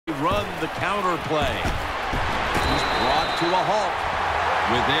run the counter play. He's brought to a halt.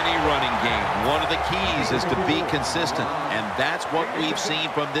 With any running game, one of the keys is to be consistent, and that's what we've seen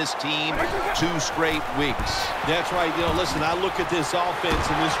from this team 2 straight weeks. That's right. You know, listen, I look at this offense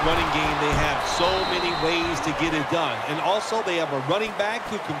and this running game. They have so many ways to get it done. And also, they have a running back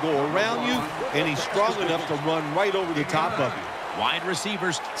who can go around you, and he's strong enough to run right over the top of you. Wide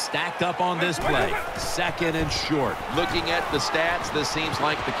receivers stacked up on this play. 2nd and short. Looking at the stats, this seems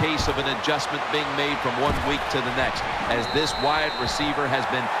like the case of an adjustment being made from one week to the next, as this wide receiver has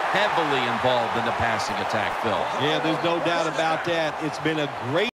been heavily involved in the passing attack, Phil. Yeah, there's no doubt about that. It's been a great